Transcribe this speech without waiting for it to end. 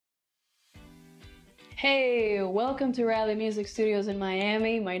Hey, welcome to Raleigh Music Studios in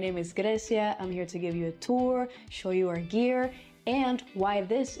Miami. My name is Grecia. I'm here to give you a tour, show you our gear, and why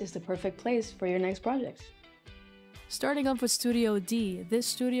this is the perfect place for your next project. Starting off with Studio D, this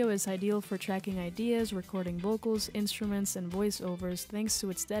studio is ideal for tracking ideas, recording vocals, instruments, and voiceovers thanks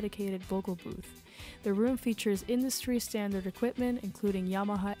to its dedicated vocal booth. The room features industry-standard equipment including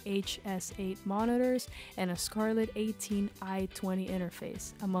Yamaha HS8 monitors and a Scarlett 18i20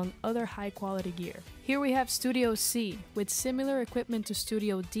 interface, among other high-quality gear. Here we have Studio C. With similar equipment to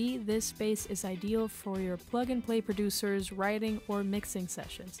Studio D, this space is ideal for your plug-and-play producers, writing, or mixing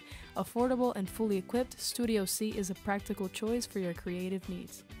sessions. Affordable and fully equipped, Studio C is a practical choice for your creative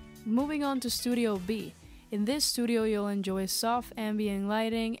needs. Moving on to Studio B. In this studio, you'll enjoy soft ambient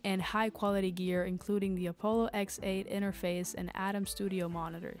lighting and high-quality gear, including the Apollo X8 interface and Atom Studio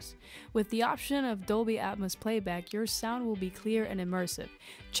monitors. With the option of Dolby Atmos playback, your sound will be clear and immersive,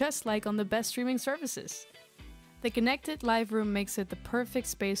 just like on the best streaming services. The connected live room makes it the perfect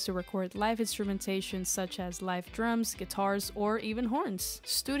space to record live instrumentation such as live drums, guitars, or even horns.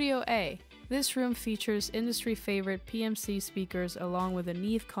 Studio A. This room features industry-favorite PMC speakers along with a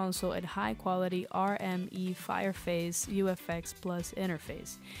Neve console and high-quality RME Firephase UFX Plus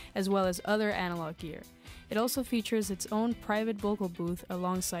interface, as well as other analog gear. It also features its own private vocal booth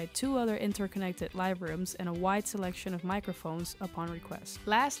alongside two other interconnected live rooms and a wide selection of microphones upon request.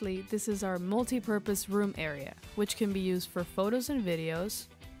 Lastly, this is our multi-purpose room area, which can be used for photos and videos,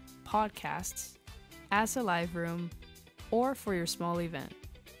 podcasts, as a live room, or for your small event.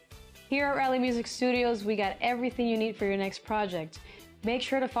 Here at Raleigh Music Studios, we got everything you need for your next project. Make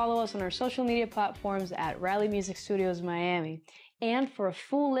sure to follow us on our social media platforms at Raleigh Music Studios Miami. And for a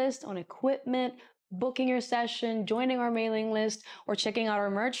full list on equipment, booking your session, joining our mailing list, or checking out our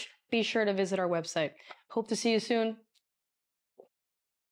merch, be sure to visit our website. Hope to see you soon.